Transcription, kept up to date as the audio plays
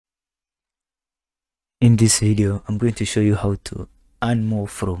In this video, I'm going to show you how to earn more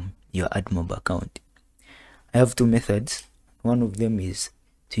from your Admob account. I have two methods. One of them is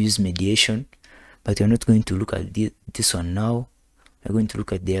to use mediation, but we're not going to look at this one now. We're going to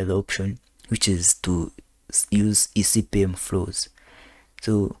look at the other option, which is to use ECPM flows.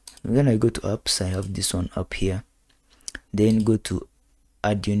 So when I go to apps, I have this one up here. Then go to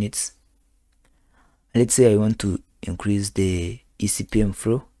add units. Let's say I want to increase the ECPM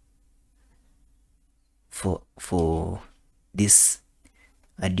flow for this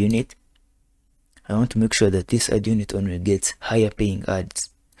ad unit. I want to make sure that this ad unit only gets higher paying ads.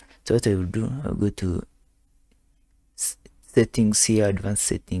 So what I will do, I'll go to settings here, advanced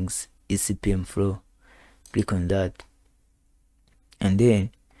settings, ECPM flow, click on that, and then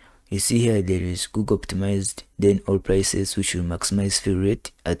you see here there is Google optimized, then all prices, which will maximize fill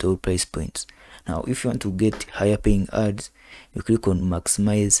rate at all price points. Now if you want to get higher paying ads, you click on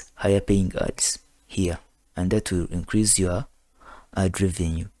maximize higher paying ads here, and that will increase your ad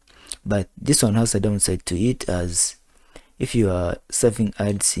revenue. But this one has a downside to it, as if you are serving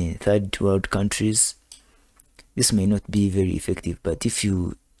ads in third world countries, this may not be very effective. But if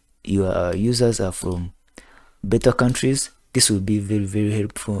your users are from better countries, this will be very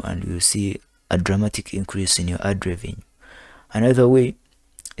helpful, and you'll see a dramatic increase in your ad revenue. Another way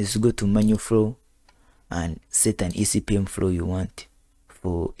is to go to manual flow and set an ECPM flow you want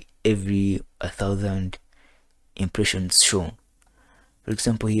for every 1,000 impressions shown. For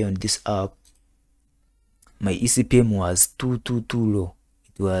example, here on this app, my ECPM was too low.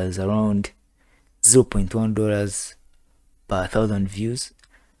 It was around $0.1 per 1,000 views.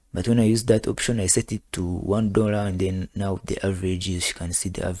 But when I use that option, I set it to $1, and then now the average is, you can see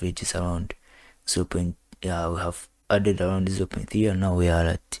the average is around 0. We have added around 0.3, and now we are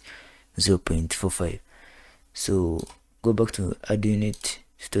at 0.45. So go back to add unit,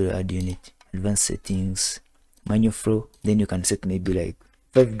 tutorial add unit, advanced settings, manual flow. Then you can set maybe like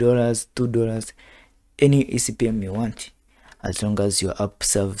 $5, $2, any ECPM you want, as long as your app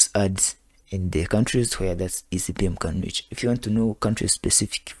serves ads in the countries where that ECPM can reach. If you want to know country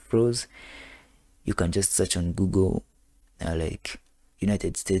specific flows, you can just search on Google, like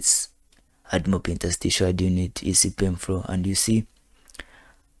United States Admob interstitial ad unit ECPM flow, and you see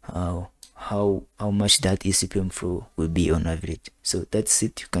how much that ECPM flow will be on average. So that's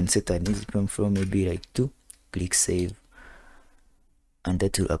it. You can set an ECPM flow maybe like 2, click save, and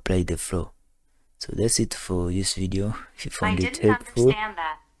that will apply the flow. So that's it for this video. If you find it helpful,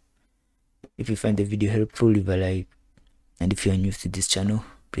 if you find the video helpful, leave a like, and if you are new to this channel,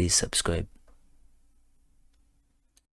 please subscribe.